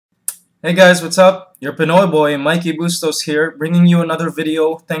Hey guys, what's up? Your Pinoy boy, Mikey Bustos here, bringing you another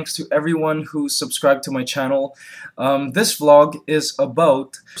video. Thanks to everyone who subscribed to my channel. This vlog is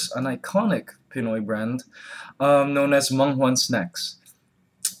about an iconic Pinoy brand known as Mang Juan Snacks.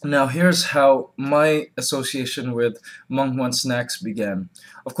 Now here's how my association with Mang Juan Snacks began.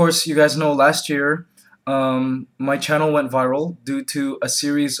 Of course, you guys know last year my channel went viral due to a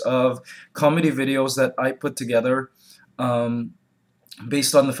series of comedy videos that I put together.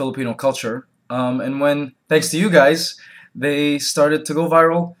 Based on the Filipino culture. And when, thanks to you guys, they started to go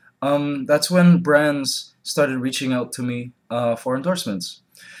viral, that's when brands started reaching out to me for endorsements.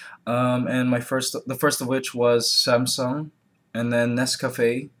 And the first of which was Samsung, and then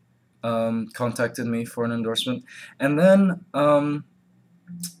Nescafe contacted me for an endorsement, and then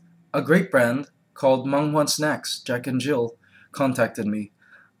a great brand called Mang Juan Snacks, Jack and Jill, contacted me.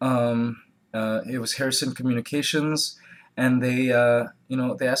 It was Harrison Communications, and they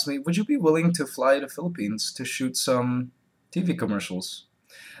asked me, would you be willing to fly to Philippines to shoot some TV commercials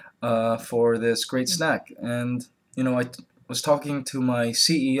for this great snack? And I was talking to my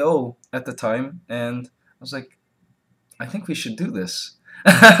CEO at the time, and I was like, I think we should do this.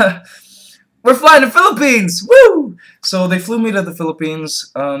 We're flying to Philippines! Woo! So they flew me to the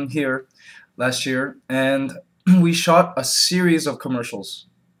Philippines here last year, and we shot a series of commercials.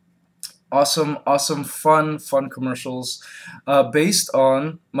 Awesome, fun commercials based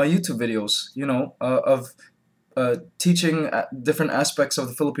on my YouTube videos, of teaching different aspects of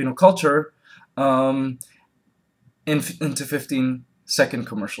the Filipino culture into 15-second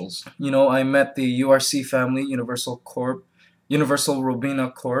commercials. I met the URC family, Universal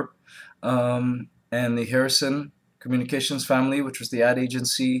Robina Corp, and the Harrison Communications family, which was the ad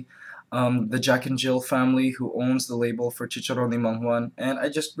agency, the Jack and Jill family, who owns the label for Chicharon ni Mang Juan, and I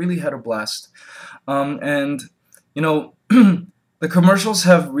just really had a blast. And the commercials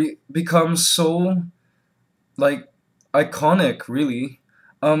have become so iconic, really.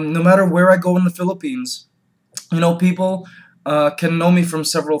 No matter where I go in the Philippines, people can know me from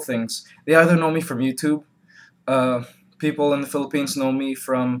several things. They either know me from YouTube. People in the Philippines know me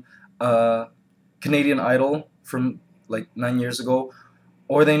from Canadian Idol from like 9 years ago,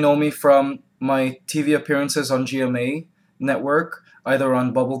 or they know me from my TV appearances on GMA network, either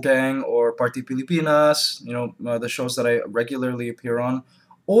on Bubble Gang or Party Pilipinas, the shows that I regularly appear on,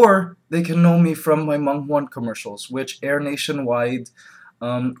 or they can know me from my Mang Juan commercials, which air nationwide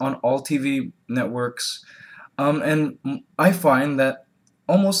on all TV networks. And I find that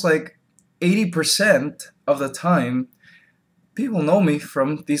almost like 80% of the time, people know me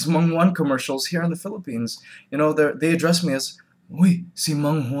from these Mang Juan commercials here in the Philippines. They address me as, "Uy, si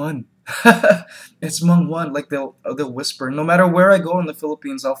Mang Juan." It's Mang Juan. Like they'll whisper. No matter where I go in the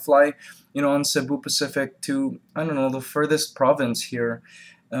Philippines, I'll fly, on Cebu Pacific to, I don't know, the furthest province here,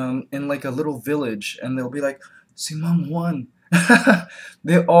 in like a little village, and they'll be like, "Si Mang Juan."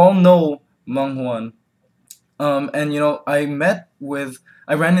 They all know Mang Juan. And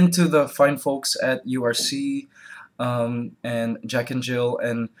I ran into the fine folks at URC, and Jack and Jill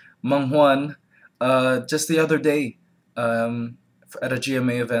and Mang Juan just the other day at a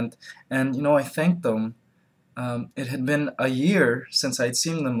GMA event, and I thanked them. It had been a year since I'd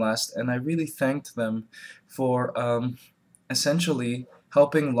seen them last, and I really thanked them for essentially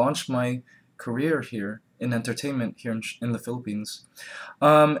helping launch my career here in entertainment here in the Philippines.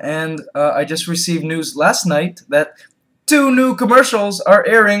 And I just received news last night that 2 new commercials are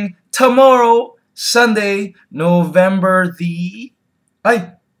airing tomorrow, Sunday, November the...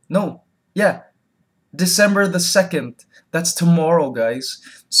 I... No. Yeah. December the 2nd. That's tomorrow, guys.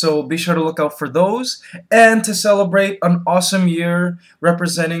 So be sure to look out for those. And to celebrate an awesome year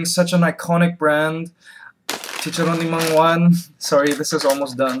representing such an iconic brand, Chicharon ni Mang Juan. Sorry, this is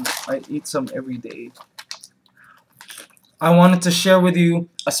almost done. I eat some every day. I wanted to share with you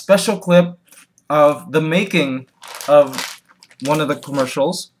a special clip of the making of one of the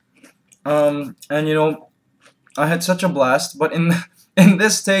commercials. And I had such a blast, but in in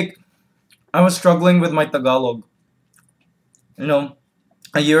this take, I was struggling with my Tagalog.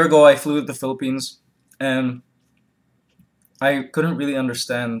 A year ago I flew to the Philippines, and I couldn't really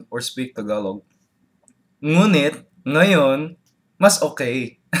understand or speak Tagalog. Ngunit, ngayon, mas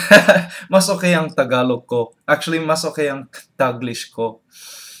okay. Mas okay ang Tagalog ko. Actually, mas okay ang Taglish ko.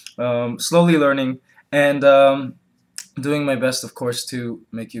 Slowly learning, and doing my best, of course, to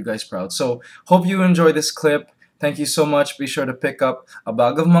make you guys proud. So, hope you enjoy this clip. Thank you so much. Be sure to pick up a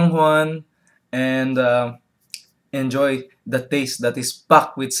bag of Mang Juan and enjoy the taste that is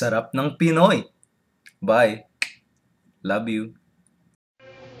packed with sarap ng Pinoy. Bye. Love you.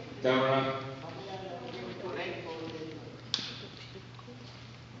 Camera.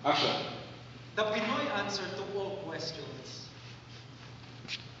 Action. The Pinoy answer to all questions.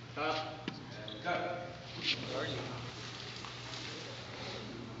 Cut. Garlic.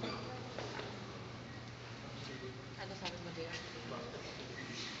 Ano sabi mo diyan?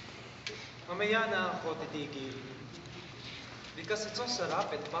 Mamaya na ako titigil. Because it's so sarap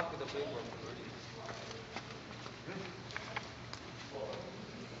and packed with the flavor of garlic.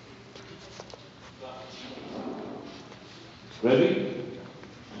 Ready?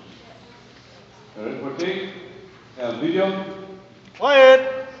 Ready for take? Video. Quiet!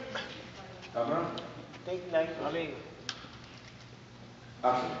 Camera. Take like rolling.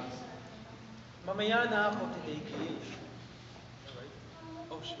 Action. Mamaya na ako titigil. Alright.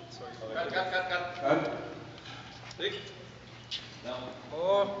 Oh shoot, sorry. Cut. Take.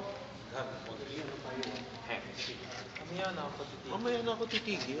 Oh. Mamaya na ako titigil. Mamaya na ako titigil. Mamaya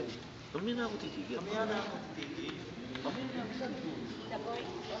na ako titigil. Mamaya na ako titigil. Mamaya na ako titigil.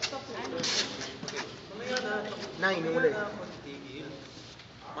 Mamaya na. Nine, Mamaya uli. na ako titigil.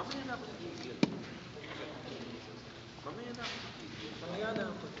 Mamaya na ako titigil. Mamaya na ako titigil. Mamaya na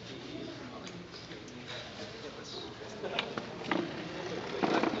ako titigil.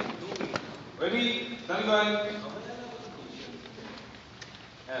 Ready? Stand by.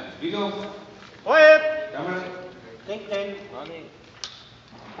 Video. Quiet! Camera. Take 10. Rolling.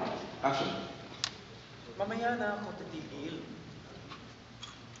 Action. Mamaya na ako titigil.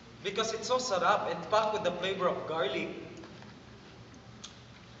 Because it's so sarap and packed with the flavor of garlic.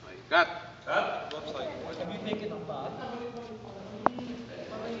 Okay, cut. Whoops, like, have you taken a bath?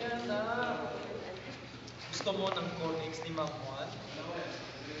 Mamaya na. Gusto mo ng cornix ni Mang Juan?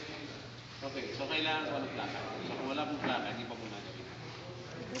 Okay, so kailangan ko ng plaka. So kung wala pong plaka, hindi pa po natin.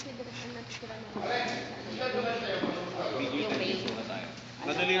 Video tayo muna tayo.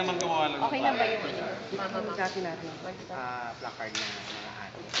 Madali naman gumawa lang. Okay na ba yung Mama, magkati natin. Basta. Placard na mga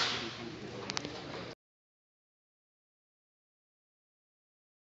ate.